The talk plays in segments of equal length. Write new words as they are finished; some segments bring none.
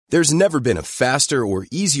There's never been a faster or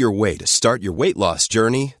easier way to start your weight loss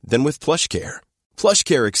journey than with PlushCare.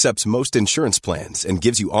 PlushCare accepts most insurance plans and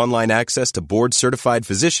gives you online access to board-certified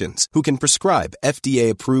physicians who can prescribe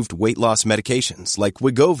FDA-approved weight loss medications like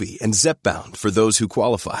Wegovy and Zepbound for those who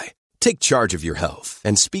qualify. Take charge of your health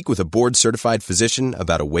and speak with a board-certified physician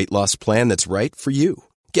about a weight loss plan that's right for you.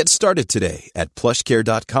 Get started today at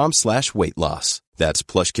plushcare.com/weight loss. That's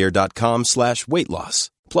plushcare.com/weight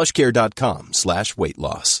loss. plushcare.com/weight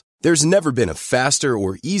loss. There's never been a faster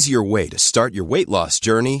or easier way to start your weight loss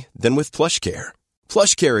journey than with PlushCare.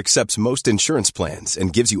 PlushCare accepts most insurance plans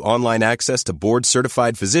and gives you online access to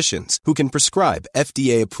board-certified physicians who can prescribe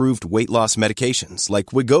FDA-approved weight loss medications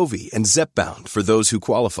like Wegovy and Zepbound for those who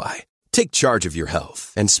qualify. Take charge of your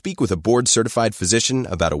health and speak with a board-certified physician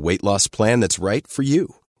about a weight loss plan that's right for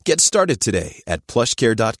you. Get started today at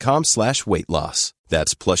plushcare.com/weight loss.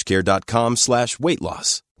 That's plushcare.com/weight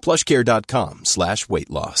loss. plushcare.com/weight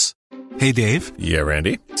loss. Hey, Dave. Yeah,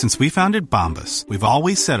 Randy. Since we founded Bombas, we've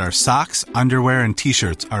always said our socks, underwear, and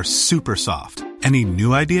T-shirts are super soft. Any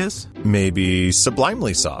new ideas? Maybe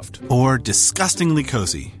sublimely soft. Or disgustingly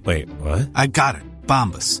cozy. Wait, what? I got it.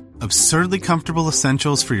 Bombas. Absurdly comfortable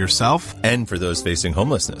essentials for yourself and for those facing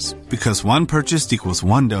homelessness. Because one purchased equals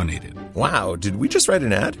one donated. Wow, did we just write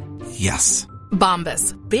an ad? Yes.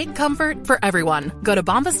 Bombas. Big comfort for everyone. Go to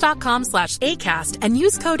bombas.com/ACAST and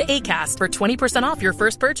use code ACAST for 20% off your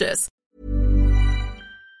first purchase.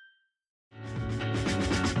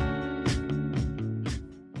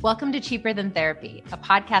 Welcome to Cheaper Than Therapy, a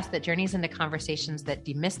podcast that journeys into conversations that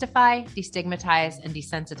demystify, destigmatize, and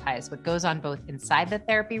desensitize what goes on both inside the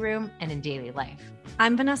therapy room and in daily life.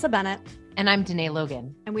 I'm Vanessa Bennett. And I'm Danae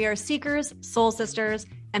Logan. And we are seekers, soul sisters,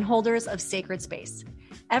 and holders of sacred space.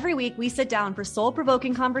 Every week, we sit down for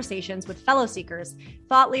soul-provoking conversations with fellow seekers,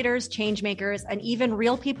 thought leaders, change makers, and even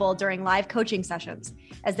real people during live coaching sessions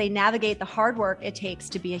as they navigate the hard work it takes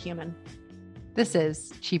to be a human. This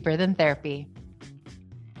is Cheaper Than Therapy.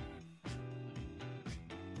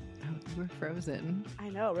 We're frozen. I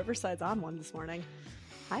know. Riverside's on one this morning.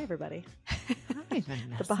 Hi, everybody. Hi,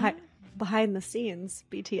 Vanessa. The behind the scenes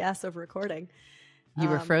BTS of recording. You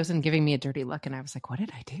were frozen giving me a dirty look, and I was like, what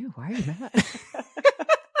did I do? Why are you mad?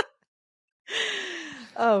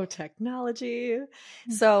 Oh, technology.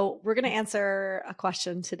 So we're going to answer a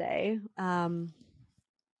question today. I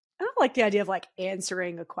don't like the idea of like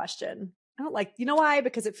answering a question. I don't like, you know why?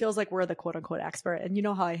 Because it feels like we're the quote unquote expert. And you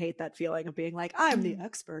know how I hate that feeling of being like, I'm the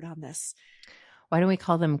expert on this. Why don't we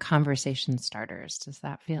call them conversation starters? Does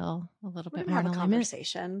that feel a little bit more in alignment?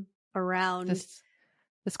 Conversation around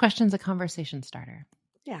this question's a conversation starter.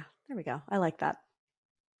 Yeah, there we go. I like that.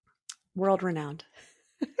 World renowned.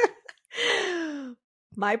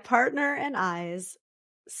 My partner and I's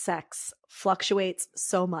sex fluctuates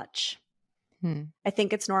so much. I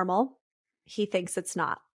think it's normal. He thinks it's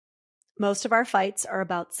not. Most of our fights are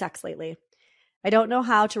about sex lately. I don't know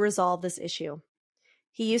how to resolve this issue.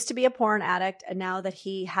 He used to be a porn addict, and now that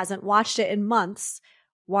he hasn't watched it in months,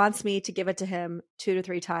 wants me to give it to him 2 to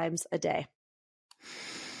 3 times a day.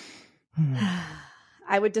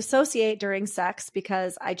 I would dissociate during sex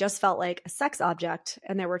because I just felt like a sex object,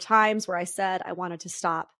 and there were times where I said I wanted to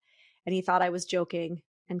stop, and he thought I was joking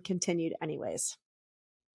and continued anyways.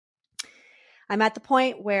 I'm at the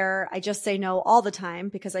point where I just say no all the time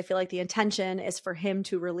because I feel like the intention is for him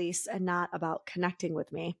to release and not about connecting with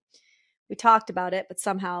me. We talked about it, but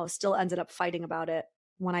somehow still ended up fighting about it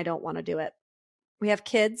when I don't want to do it. We have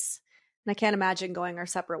kids, and I can't imagine going our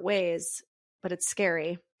separate ways, but it's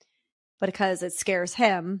scary. But because it scares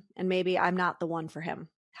him, and maybe I'm not the one for him.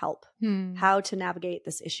 Help. How to navigate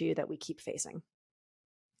this issue that we keep facing.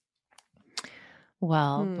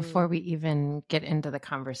 Well, before we even get into the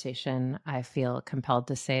conversation, I feel compelled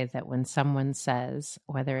to say that when someone says,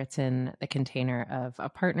 whether it's in the container of a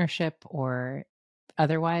partnership or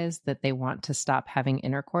otherwise, that they want to stop having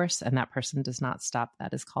intercourse and that person does not stop,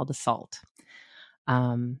 that is called assault.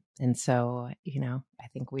 And so, I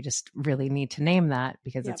think we just really need to name that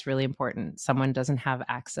because it's really important. Someone doesn't have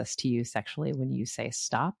access to you sexually when you say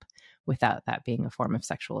stop without that being a form of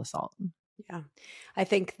sexual assault. Yeah. I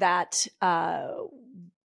think that,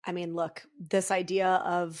 look, this idea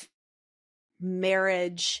of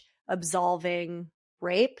marriage absolving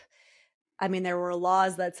rape, there were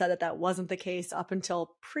laws that said that wasn't the case up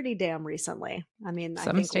until pretty damn recently.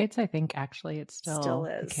 Some states, I think actually it's still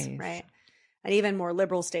is, the case. Right? And even more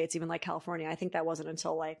liberal states, even like California, I think that wasn't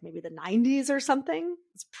until like maybe the 90s or something.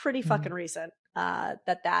 It's pretty fucking recent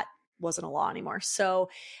that wasn't a law anymore. So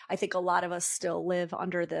I think a lot of us still live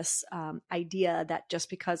under this idea that just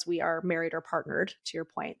because we are married or partnered, to your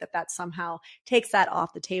point, that somehow takes that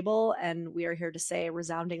off the table. And we are here to say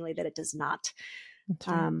resoundingly that it does not.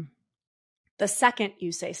 Right. The second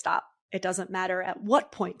you say stop, it doesn't matter at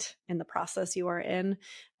what point in the process you are in.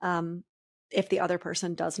 If the other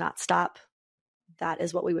person does not stop, that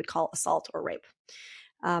is what we would call assault or rape.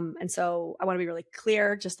 And so I want to be really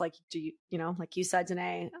clear, just like, like you said,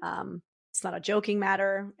 Danae, it's not a joking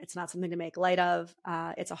matter. It's not something to make light of.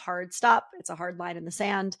 It's a hard stop. It's a hard line in the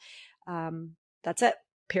sand. That's it,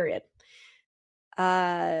 period.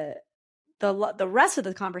 The rest of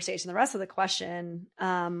the conversation, the rest of the question,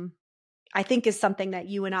 I think is something that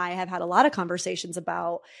you and I have had a lot of conversations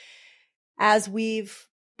about as we've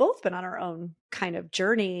both been on our own kind of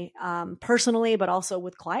journey, personally, but also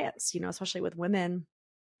with clients, especially with women.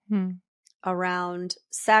 Around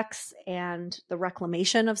sex and the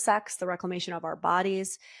reclamation of sex, the reclamation of our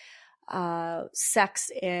bodies,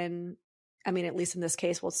 sex in, at least in this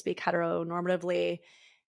case, we'll speak heteronormatively,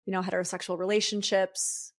 heterosexual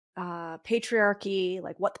relationships, patriarchy,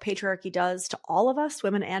 like what the patriarchy does to all of us,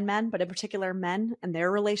 women and men, but in particular men and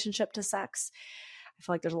their relationship to sex. I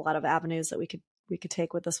feel like there's a lot of avenues that we could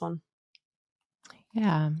take with this one.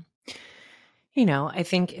 Yeah. I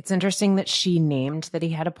think it's interesting that she named that he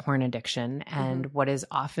had a porn addiction. And what is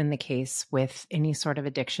often the case with any sort of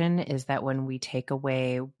addiction is that when we take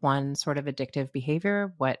away one sort of addictive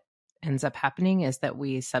behavior, what ends up happening is that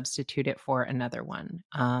we substitute it for another one.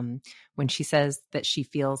 When she says that she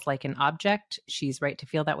feels like an object, she's right to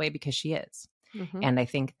feel that way because she is. And I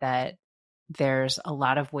think that there's a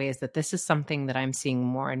lot of ways that this is something that I'm seeing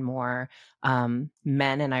more and more men,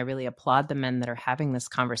 and I really applaud the men that are having this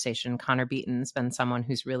conversation. Connor Beaton's been someone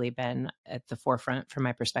who's really been at the forefront from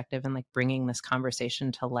my perspective and like bringing this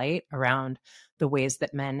conversation to light around the ways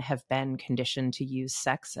that men have been conditioned to use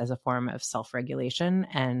sex as a form of self-regulation,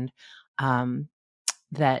 and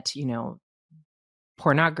that,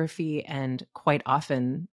 pornography and quite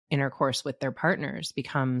often intercourse with their partners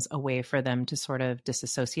becomes a way for them to sort of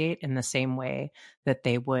disassociate in the same way that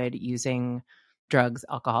they would using drugs,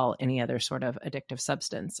 alcohol, any other sort of addictive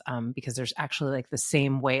substance, because there's actually like the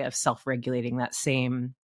same way of self-regulating, that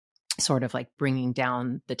same sort of like bringing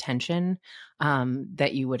down the tension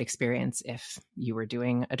that you would experience if you were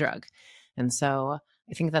doing a drug. And so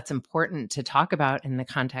I think that's important to talk about in the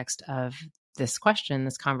context of this question,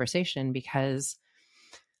 this conversation, because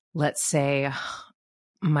let's say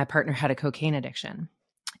my partner had a cocaine addiction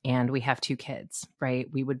and we have 2 kids, right?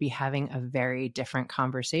 We would be having a very different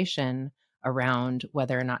conversation around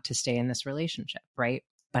whether or not to stay in this relationship, right?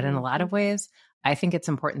 But in a lot of ways, I think it's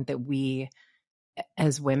important that we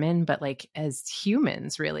as women, but like as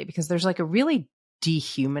humans really, because there's like a really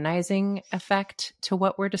dehumanizing effect to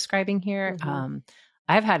what we're describing here.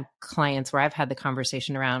 I've had clients where I've had the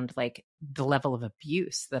conversation around like the level of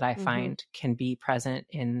abuse that I find can be present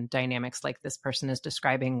in dynamics like this person is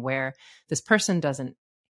describing, where this person doesn't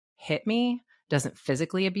hit me, doesn't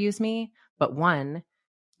physically abuse me, but one,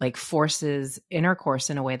 like forces intercourse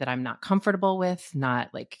in a way that I'm not comfortable with, not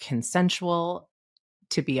like consensual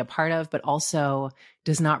to be a part of, but also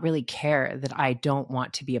does not really care that I don't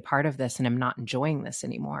want to be a part of this and I'm not enjoying this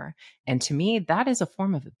anymore. And to me, that is a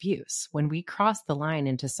form of abuse. When we cross the line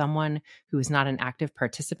into someone who is not an active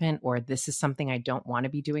participant, or this is something I don't want to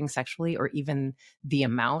be doing sexually, or even the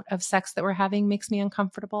amount of sex that we're having makes me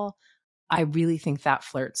uncomfortable, I really think that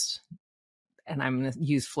flirts, and I'm going to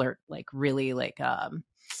use flirt like really like, I'm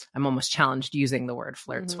almost challenged using the word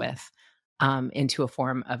flirts with, into a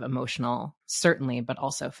form of emotional, certainly, but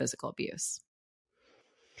also physical abuse.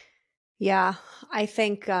 Yeah, I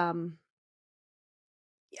think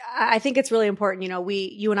it's really important.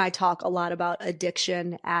 You and I talk a lot about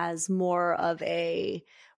addiction as more of a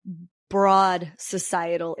broad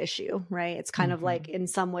societal issue, right? It's kind of like in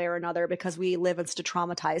some way or another, because we live in such a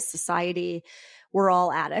traumatized society, we're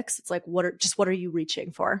all addicts. It's like, what are you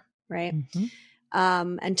reaching for, right?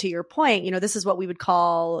 And to your point, this is what we would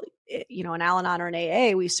call, in Al-Anon or an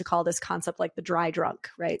AA, we used to call this concept like the dry drunk,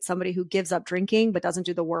 right? Somebody who gives up drinking, but doesn't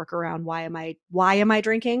do the work around why am I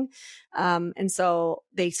drinking? And so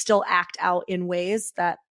they still act out in ways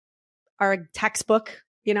that are textbook,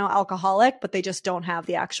 alcoholic, but they just don't have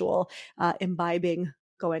the actual imbibing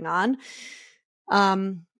going on.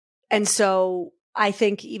 And so I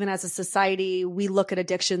think even as a society, we look at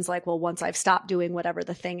addictions like, well, once I've stopped doing whatever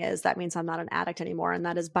the thing is, that means I'm not an addict anymore. And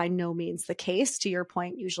that is by no means the case. To your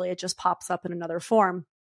point, usually it just pops up in another form.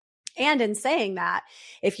 And in saying that,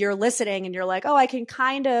 if you're listening and you're like, oh, I can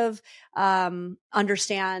kind of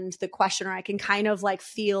understand the question, or I can kind of like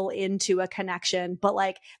feel into a connection, but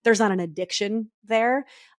like there's not an addiction there.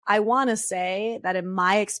 I want to say that in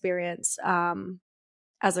my experience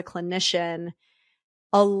as a clinician,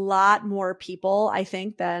 a lot more people, I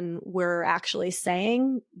think, than we're actually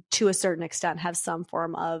saying, to a certain extent, have some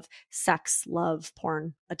form of sex, love,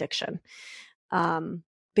 porn addiction.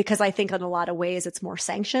 Because I think in a lot of ways it's more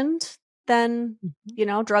sanctioned than, you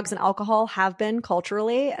know, drugs and alcohol have been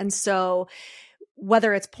culturally. And so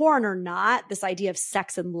whether it's porn or not, this idea of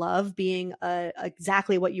sex and love being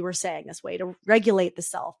exactly what you were saying, this way to regulate the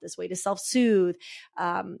self, this way to self-soothe.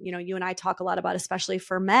 You know, you and I talk a lot about, especially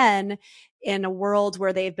for men in a world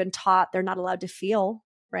where they've been taught they're not allowed to feel,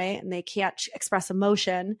 right? And they can't express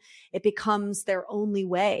emotion. It becomes their only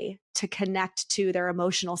way to connect to their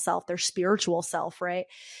emotional self, their spiritual self, right?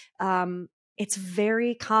 It's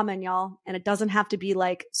very common, y'all. And it doesn't have to be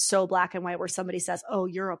like so black and white where somebody says, oh,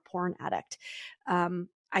 you're a porn addict.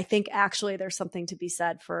 I think actually there's something to be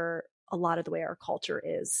said for a lot of the way our culture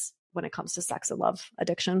is when it comes to sex and love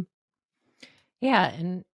addiction. Yeah.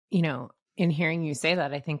 And, you know, in hearing you say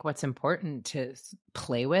that, I think what's important to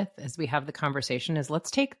play with as we have the conversation is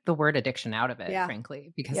let's take the word addiction out of it,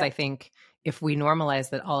 frankly, because I think if we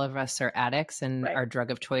normalize that all of us are addicts and our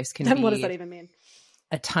drug of choice can then be what does that even mean?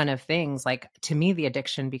 A ton of things, like to me, the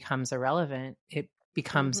addiction becomes irrelevant. It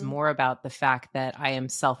becomes more about the fact that I am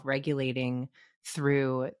self-regulating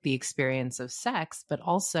through the experience of sex, but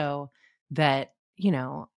also that, you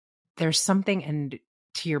know, there's something, and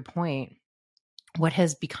to your point, what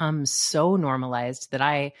has become so normalized that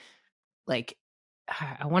I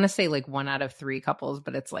want to say like 1 out of 3 couples,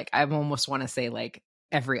 but it's like, I almost want to say like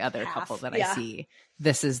every other couple that I see,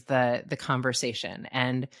 this is the conversation.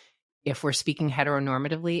 And if we're speaking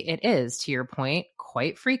heteronormatively, it is, to your point,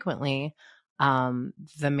 quite frequently,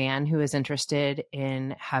 the man who is interested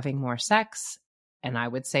in having more sex, and I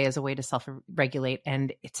would say as a way to self-regulate.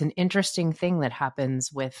 And it's an interesting thing that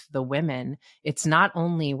happens with the women. It's not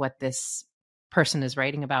only what this person is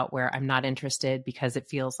writing about, where I'm not interested because it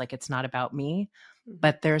feels like it's not about me,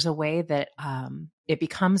 but there's a way that it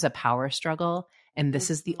becomes a power struggle. And this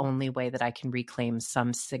is the only way that I can reclaim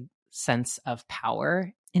some sense of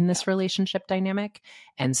power in this relationship dynamic.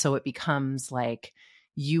 And so it becomes like,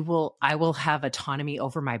 I will have autonomy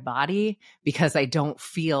over my body because I don't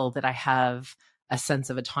feel that I have a sense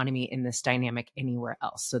of autonomy in this dynamic anywhere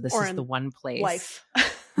else. So this is the one place. Life.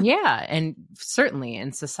 Yeah. And certainly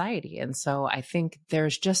in society. And so I think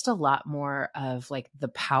there's just a lot more of like the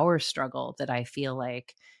power struggle that I feel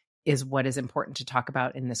like is what is important to talk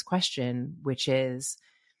about in this question, which is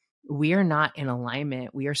we are not in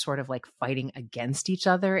alignment. We are sort of like fighting against each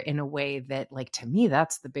other in a way that, like, to me,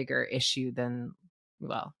 that's the bigger issue than,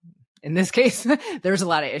 well, in this case, there's a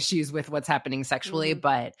lot of issues with what's happening sexually,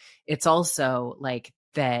 but it's also like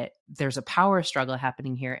that there's a power struggle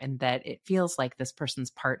happening here, and that it feels like this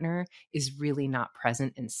person's partner is really not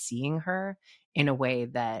present in seeing her in a way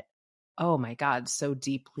that, oh my God, so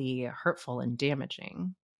deeply hurtful and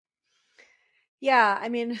damaging. Yeah. I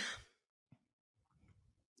mean,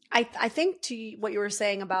 I think to what you were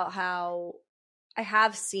saying about how I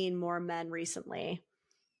have seen more men recently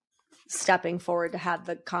stepping forward to have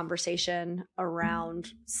the conversation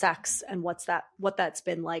around sex and what that's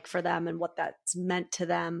been like for them and what that's meant to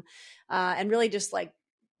them. And really just like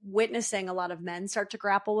witnessing a lot of men start to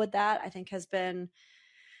grapple with that, I think has been,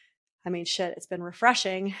 I mean, shit, it's been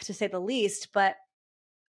refreshing to say the least. But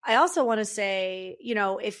I also want to say, you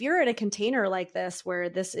know, if you're in a container like this, where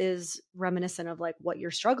this is reminiscent of like what you're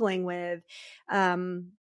struggling with,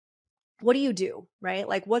 what do you do, right?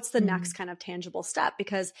 Like, what's the next kind of tangible step?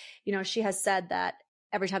 Because, you know, she has said that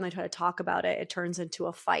every time they try to talk about it, it turns into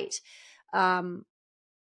a fight.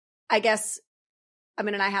 I guess, I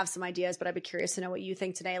mean, and I have some ideas, but I'd be curious to know what you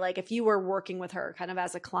think today. Like, if you were working with her kind of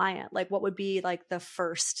as a client, like what would be like the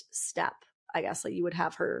first step, I guess, that you would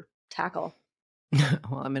have her tackle?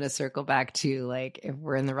 Well, I'm going to circle back to like, if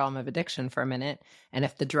we're in the realm of addiction for a minute, and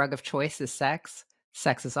if the drug of choice is sex,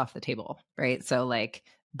 sex is off the table, right? So like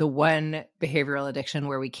the one behavioral addiction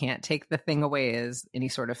where we can't take the thing away is any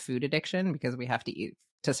sort of food addiction, because we have to eat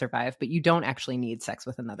to survive, but you don't actually need sex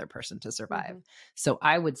with another person to survive. So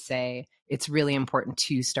I would say it's really important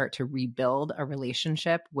to start to rebuild a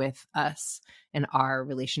relationship with us and our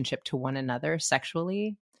relationship to one another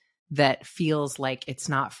sexually that feels like it's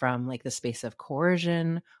not from like the space of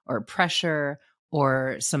coercion or pressure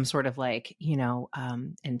or some sort of like, you know,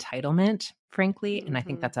 entitlement, frankly. And I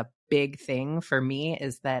think that's a big thing for me,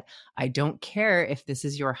 is that I don't care if this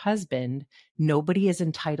is your husband. Nobody is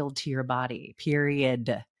entitled to your body,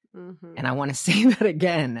 period. Mm-hmm. And I want to say that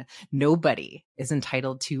again, nobody is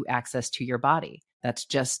entitled to access to your body. That's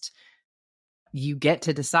just, you get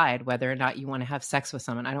to decide whether or not you want to have sex with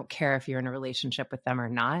someone. I don't care if you're in a relationship with them or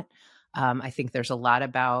not. I think there's a lot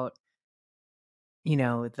about,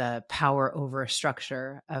 the power over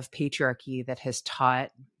structure of patriarchy that has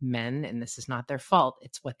taught men, and this is not their fault,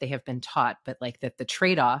 it's what they have been taught, but like that the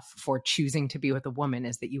trade-off for choosing to be with a woman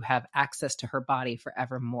is that you have access to her body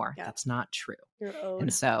forevermore. Yeah. That's not true. You're owed.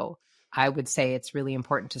 And so I would say it's really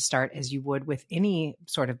important to start as you would with any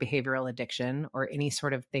sort of behavioral addiction or any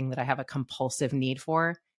sort of thing that I have a compulsive need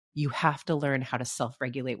for. You have to learn how to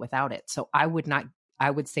self-regulate without it. So I would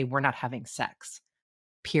say we're not having sex,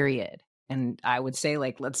 period. And I would say,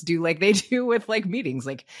 like, let's do like they do with like meetings,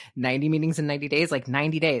 like 90 meetings in 90 days, like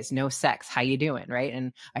 90 days, no sex. How you doing? Right.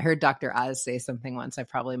 And I heard Dr. Oz say something once. I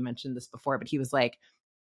probably mentioned this before, but he was like,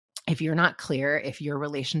 if you're not clear, if your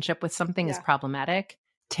relationship with something is problematic,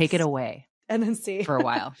 take it away and then see for a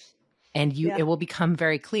while. And it will become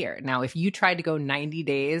very clear. Now, if you try to go 90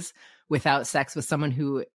 days without sex with someone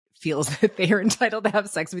who feels that they are entitled to have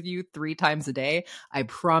sex with you 3 times a day, I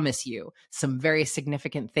promise you some very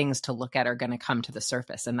significant things to look at are going to come to the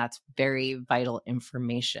surface. And that's very vital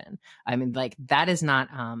information. I mean, like, that is not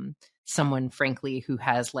someone, frankly, who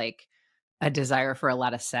has like a desire for a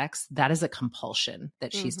lot of sex. That is a compulsion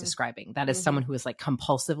that she's describing. That is someone who is like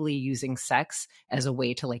compulsively using sex as a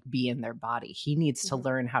way to like be in their body. He needs to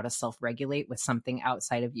learn how to self-regulate with something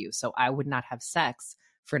outside of you. So I would not have sex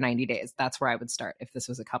for 90 days. That's where I would start if this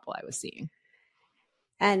was a couple I was seeing.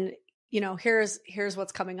 And, here's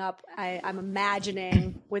what's coming up. I'm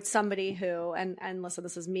imagining with somebody who, and listen,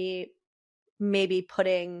 this is me maybe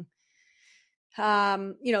putting,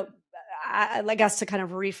 I guess to kind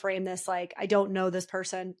of reframe this, like, I don't know this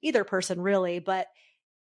person, either person really, but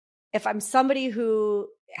if I'm somebody who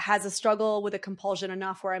has a struggle with a compulsion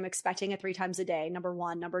enough where I'm expecting it 3 times a day, number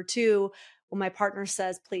one. Number two, when my partner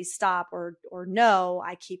says, please stop or no,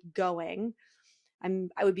 I keep going.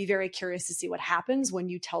 I would be very curious to see what happens when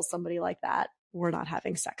you tell somebody like that, we're not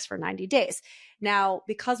having sex for 90 days. Now,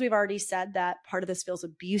 because we've already said that part of this feels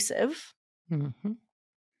abusive,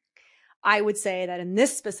 I would say that in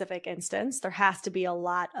this specific instance, there has to be a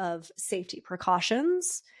lot of safety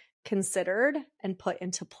precautions considered and put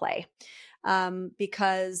into play.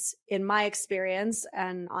 Because in my experience,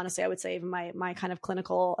 and honestly, I would say even my kind of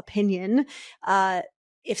clinical opinion,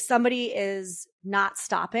 if somebody is not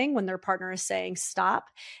stopping when their partner is saying stop,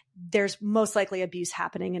 there's most likely abuse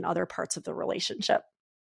happening in other parts of the relationship.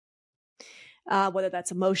 Whether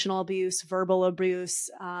that's emotional abuse, verbal abuse,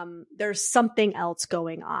 there's something else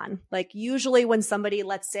going on. Like usually when somebody,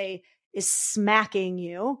 let's say, is smacking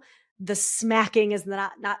you, the smacking is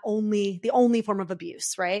not only the only form of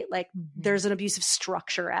abuse, right? Like there's an abusive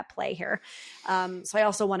structure at play here. So I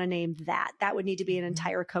also want to name that. That would need to be an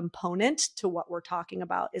entire component to what we're talking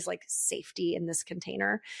about is like safety in this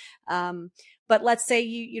container. But let's say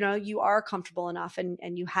you are comfortable enough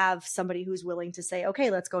and you have somebody who's willing to say, okay,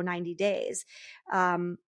 let's go 90 days.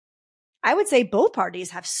 I would say both parties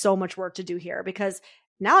have so much work to do here, because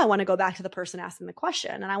now I want to go back to the person asking the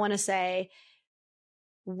question. And I want to say,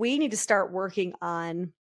 we need to start working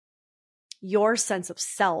on your sense of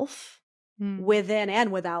self within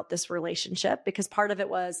and without this relationship, because part of it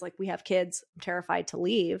was like, we have kids, I'm terrified to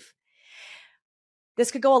leave.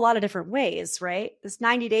 This could go a lot of different ways, right? This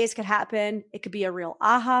 90 days could happen. It could be a real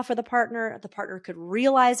aha for the partner. The partner could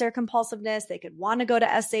realize their compulsiveness. They could want to go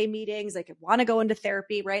to SA meetings. They could want to go into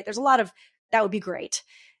therapy, right? There's a lot of, that would be great.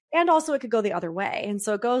 And also it could go the other way. And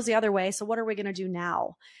so it goes the other way. So what are we going to do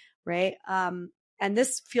now? Right. And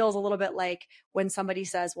this feels a little bit like when somebody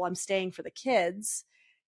says, well, I'm staying for the kids.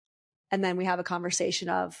 And then we have a conversation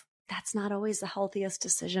of, that's not always the healthiest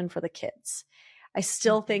decision for the kids. I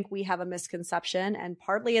still think we have a misconception. And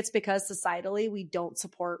partly it's because societally we don't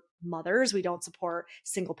support mothers. We don't support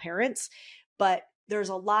single parents. But there's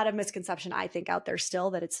a lot of misconception, I think, out there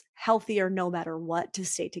still that it's healthier no matter what to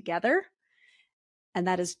stay together. And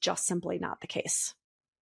that is just simply not the case.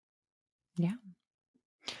 Yeah.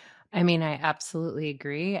 I mean, I absolutely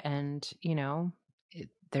agree. And,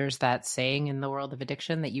 there's that saying in the world of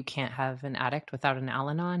addiction that you can't have an addict without an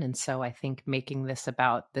Al-Anon. And so I think making this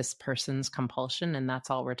about this person's compulsion, and that's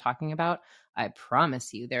all we're talking about, I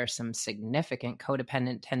promise you there are some significant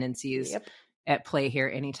codependent tendencies at play here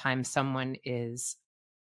anytime someone is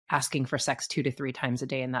asking for sex 2 to 3 times a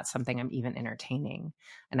day. And that's something I'm even entertaining.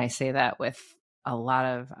 And I say that with a lot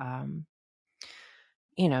of,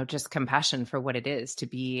 just compassion for what it is to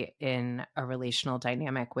be in a relational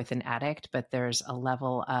dynamic with an addict. But there's a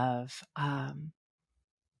level of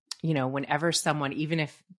you know, whenever someone, even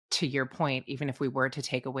if, to your point, even if we were to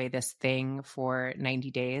take away this thing for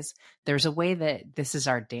 90 days, there's a way that this is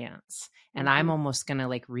our dance. And I'm almost going to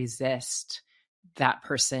like resist that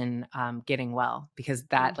person getting well, because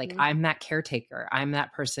that like, I'm that caretaker. I'm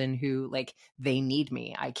that person who like, they need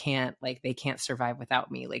me. I can't, like, they can't survive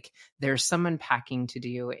without me. Like there's some unpacking to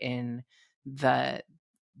do in the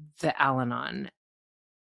Al-Anon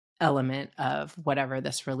element of whatever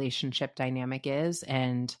this relationship dynamic is,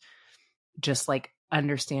 and just like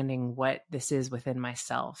understanding what this is within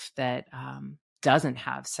myself that doesn't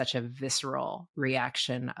have such a visceral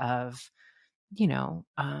reaction of, you know,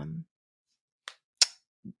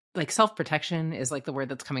 like self-protection is like the word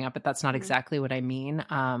that's coming up, but that's not exactly what I mean.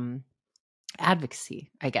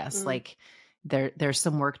 Advocacy, I guess. Like there's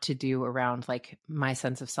some work to do around like my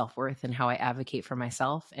sense of self-worth and how I advocate for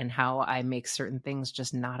myself and how I make certain things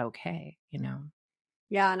just not okay, you know?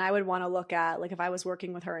 Yeah. And I would want to look at, like, if I was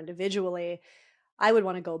working with her individually, I would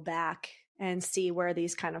want to go back and see where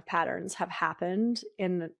these kind of patterns have happened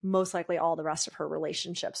in most likely all the rest of her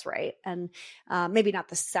relationships, right? And maybe not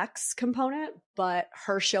the sex component, but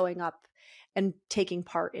her showing up and taking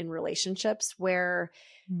part in relationships where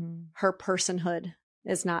her personhood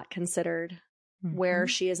is not considered, where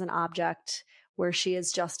she is an object, where she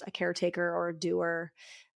is just a caretaker or a doer,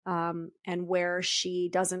 and where she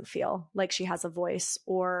doesn't feel like she has a voice,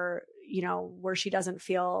 or, you know, where she doesn't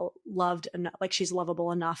feel loved enough, like she's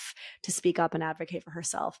lovable enough to speak up and advocate for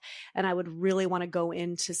herself. And I would really want to go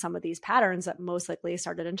into some of these patterns that most likely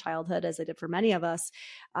started in childhood, as they did for many of us,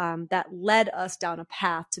 that led us down a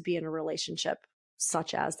path to be in a relationship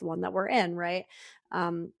such as the one that we're in, right?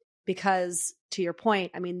 Because to your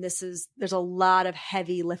point, I mean, there's a lot of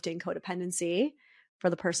heavy lifting codependency for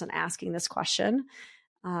the person asking this question.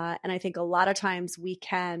 And I think a lot of times we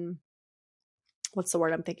can, what's the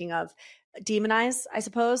word I'm thinking of? Demonize, I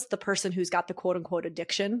suppose, the person who's got the quote unquote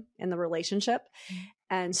addiction in the relationship.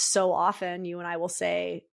 And so often you and I will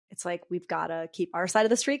say, it's like, we've got to keep our side of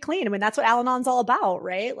the street clean. I mean, that's what Al-Anon's all about,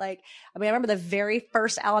 right? Like, I mean, I remember the very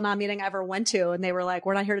first Al-Anon meeting I ever went to, and they were like,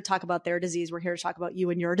 we're not here to talk about their disease. We're here to talk about you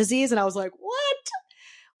and your disease. And I was like, what?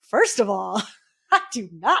 First of all, I do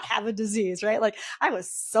not have a disease, right? Like, I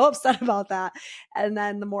was so upset about that. And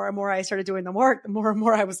then the more and more I started doing the work, the more and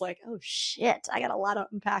more I was like, oh shit, I got a lot to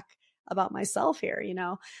unpack about myself here, you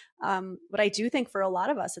know? But I do think for a lot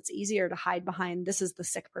of us, it's easier to hide behind, this is the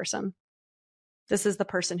sick person. This is the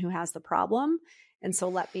person who has the problem. And so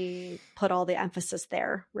let me put all the emphasis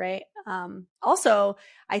there, right? Also,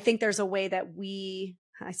 I think there's a way that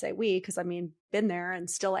I say we, because I mean, been there and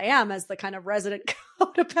still I am as the kind of resident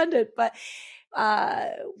codependent, but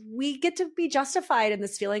we get to be justified in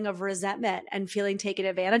this feeling of resentment and feeling taken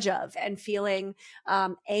advantage of and feeling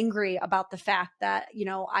angry about the fact that, you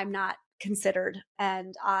know, I'm not considered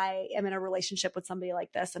and I am in a relationship with somebody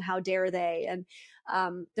like this, and how dare they? And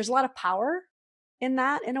there's a lot of power in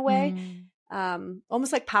that, in a way.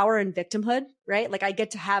 Almost like power and victimhood, right? Like I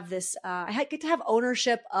get to have this, I get to have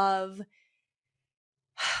ownership of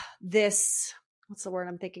this, what's the word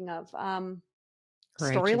I'm thinking of?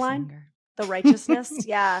 Storyline, the righteousness.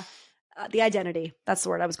 Yeah. The identity. That's the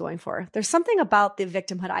word I was going for. There's something about the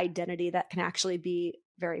victimhood identity that can actually be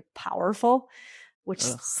very powerful, which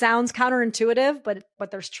sounds counterintuitive,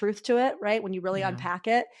 but there's truth to it, right? When you really unpack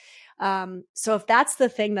it. So if that's the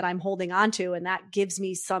thing that I'm holding on to, and that gives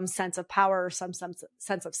me some sense of power or some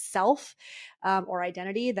sense of self or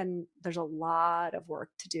identity, then there's a lot of work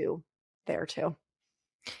to do there too.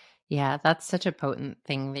 Yeah, that's such a potent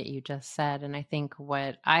thing that you just said. And I think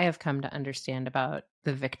what I have come to understand about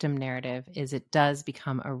the victim narrative is it does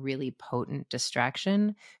become a really potent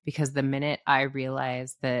distraction, because the minute I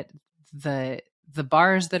realize that the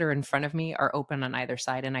bars that are in front of me are open on either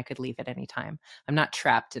side and I could leave at any time, I'm not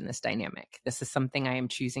trapped in this dynamic. This is something I am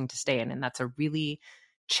choosing to stay in. And that's a really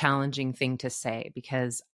challenging thing to say,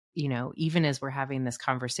 because, you know, even as we're having this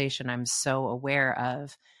conversation, I'm so aware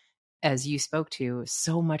of, as you spoke to,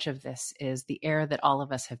 so much of this is the air that all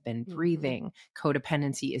of us have been breathing.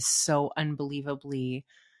 Codependency is so unbelievably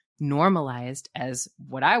normalized as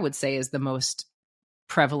what I would say is the most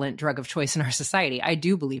prevalent drug of choice in our society. I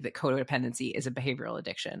do believe that codependency is a behavioral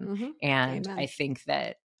addiction. And Amen. I think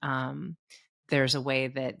that there's a way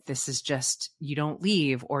that this is just, you don't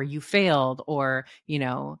leave, or you failed, or, you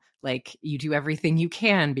know, like you do everything you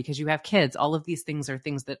can because you have kids. All of these things are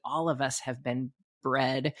things that all of us have been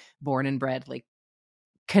born and bred, like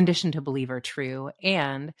conditioned to believe are true.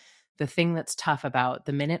 And the thing that's tough about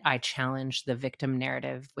the minute I challenge the victim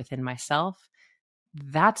narrative within myself,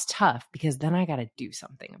 that's tough, because then I got to do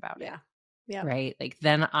something about it. Yeah. Right. Like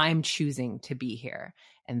then I'm choosing to be here.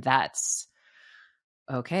 And that's,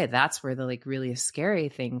 okay, that's where the like really scary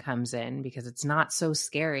thing comes in, because it's not so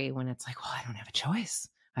scary when it's like, well, I don't have a choice.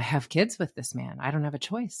 I have kids with this man. I don't have a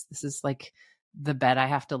choice. This is like the bed I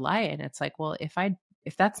have to lie in. It's like, well,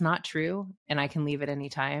 if that's not true and I can leave at any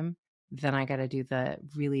time, then I got to do the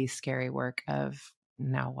really scary work of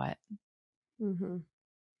now what? Mm-hmm.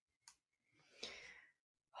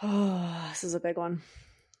 Oh, this is a big one.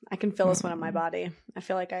 I can feel this one in my body. I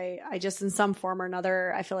feel like I just, in some form or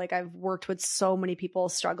another, I feel like I've worked with so many people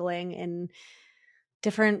struggling in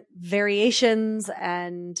different variations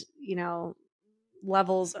and,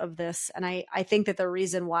 levels of this. And I think that the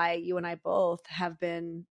reason why you and I both have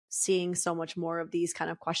been seeing so much more of these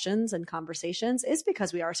kind of questions and conversations is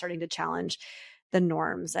because we are starting to challenge the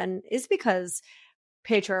norms, and is because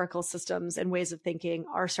patriarchal systems and ways of thinking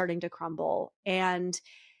are starting to crumble. And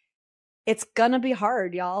it's going to be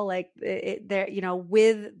hard, y'all. Like there,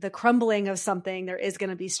 with the crumbling of something, there is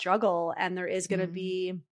going to be struggle, and there is going to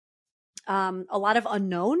be a lot of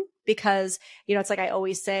unknown, because, it's like I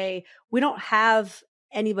always say, we don't have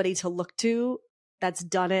anybody to look to that's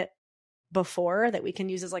done it before that we can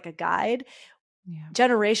use as like a guide. Yeah.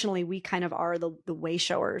 Generationally, we kind of are the way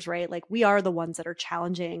showers, right? Like we are the ones that are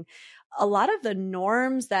challenging a lot of the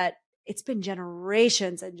norms that it's been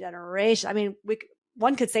generations and generations. I mean,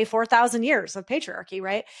 one could say 4,000 years of patriarchy,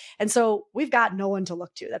 right? And so we've got no one to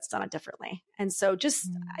look to that's done it differently. And so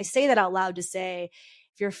I say that out loud to say,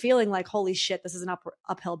 if you're feeling like, holy shit, this is an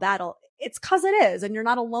uphill battle, it's because it is. And you're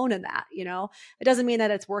not alone in that, It doesn't mean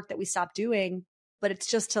that it's work that we stop doing, but it's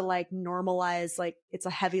just to like normalize, like it's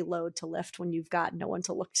a heavy load to lift when you've got no one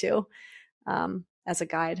to look to as a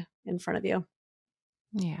guide in front of you.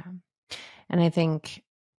 Yeah. And I think,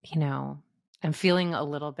 I'm feeling a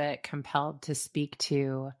little bit compelled to speak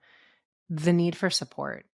to the need for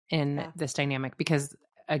support in this dynamic, because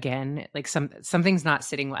again, like something's not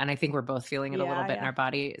sitting well, and I think we're both feeling it a little bit in our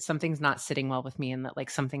body. Something's not sitting well with me, and that like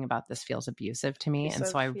something about this feels abusive to me. And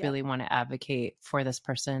so I really want to advocate for this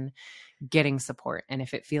person getting support. And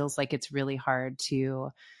if it feels like it's really hard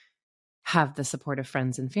to have the support of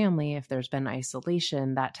friends and family, if there's been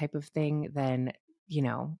isolation, that type of thing, then,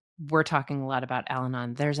 we're talking a lot about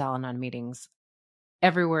Al-Anon. There's Al-Anon meetings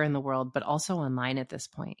everywhere in the world, but also online at this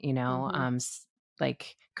point,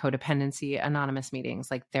 like codependency, anonymous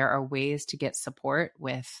meetings. Like there are ways to get support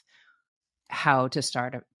with how to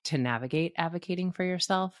start to navigate advocating for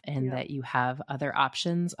yourself, and that you have other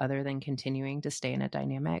options other than continuing to stay in a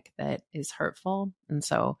dynamic that is hurtful. And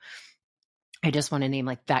so I just want to name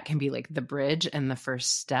like that can be like the bridge and the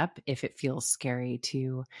first step if it feels scary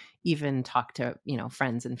to even talk to,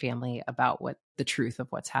 friends and family about what the truth of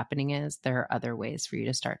what's happening is. There are other ways for you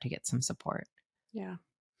to start to get some support. Yeah.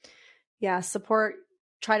 Yeah. Support.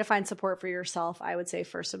 Try to find support for yourself, I would say,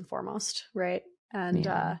 first and foremost. Right. And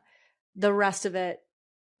the rest of it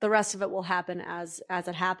will happen as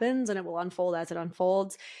it happens, and it will unfold as it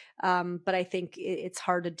unfolds. But I think it's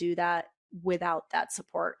hard to do that without that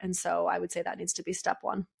support. And so I would say that needs to be step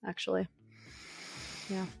one, actually.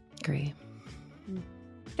 Yeah. Agree.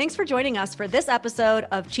 Thanks for joining us for this episode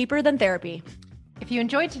of Cheaper Than Therapy. If you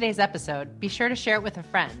enjoyed today's episode, be sure to share it with a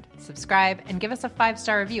friend, subscribe, and give us a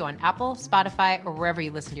 5-star review on Apple, Spotify, or wherever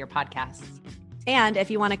you listen to your podcasts. And if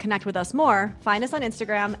you want to connect with us more, find us on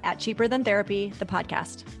Instagram at Cheaper Than Therapy, the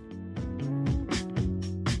podcast.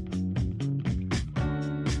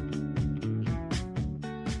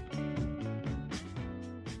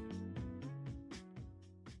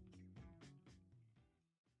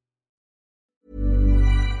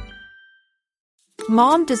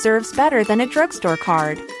 Mom deserves better than a drugstore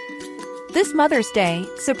card. This Mother's Day,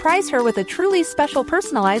 surprise her with a truly special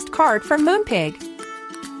personalized card from Moonpig.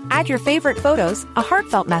 Add your favorite photos, a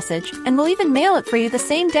heartfelt message, and we'll even mail it for you the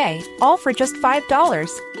same day, all for just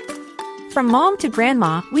 $5. From mom to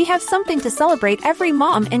grandma, we have something to celebrate every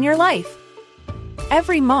mom in your life.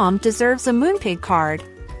 Every mom deserves a Moonpig card.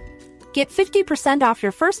 Get 50% off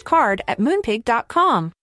your first card at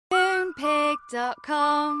Moonpig.com.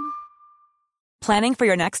 Moonpig.com. Planning for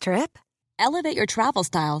your next trip? Elevate your travel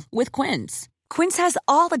style with Quince. Quince has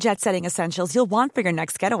all the jet-setting essentials you'll want for your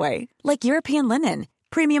next getaway, like European linen,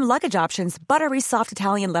 premium luggage options, buttery soft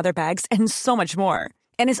Italian leather bags, and so much more.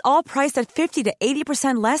 And is all priced at 50 to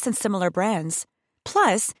 80% less than similar brands.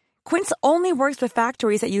 Plus, Quince only works with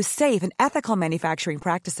factories that use safe and ethical manufacturing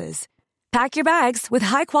practices. Pack your bags with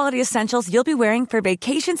high-quality essentials you'll be wearing for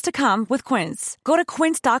vacations to come with Quince. Go to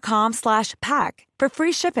quince.com/pack for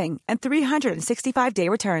free shipping and 365-day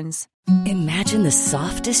returns. Imagine the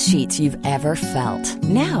softest sheets you've ever felt.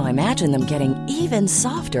 Now imagine them getting even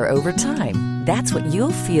softer over time. That's what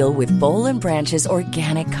you'll feel with Boll & Branch's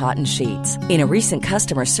organic cotton sheets. In a recent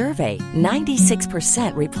customer survey,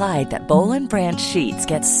 96% replied that Boll & Branch sheets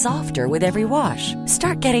get softer with every wash.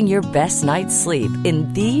 Start getting your best night's sleep in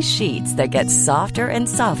these sheets that get softer and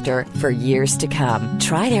softer for years to come.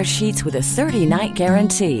 Try their sheets with a 30-night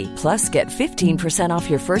guarantee. Plus, get 15% off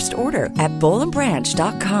your first order at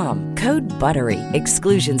bollandbranch.com. Code BUTTERY.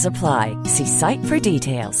 Exclusions apply. See site for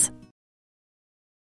details.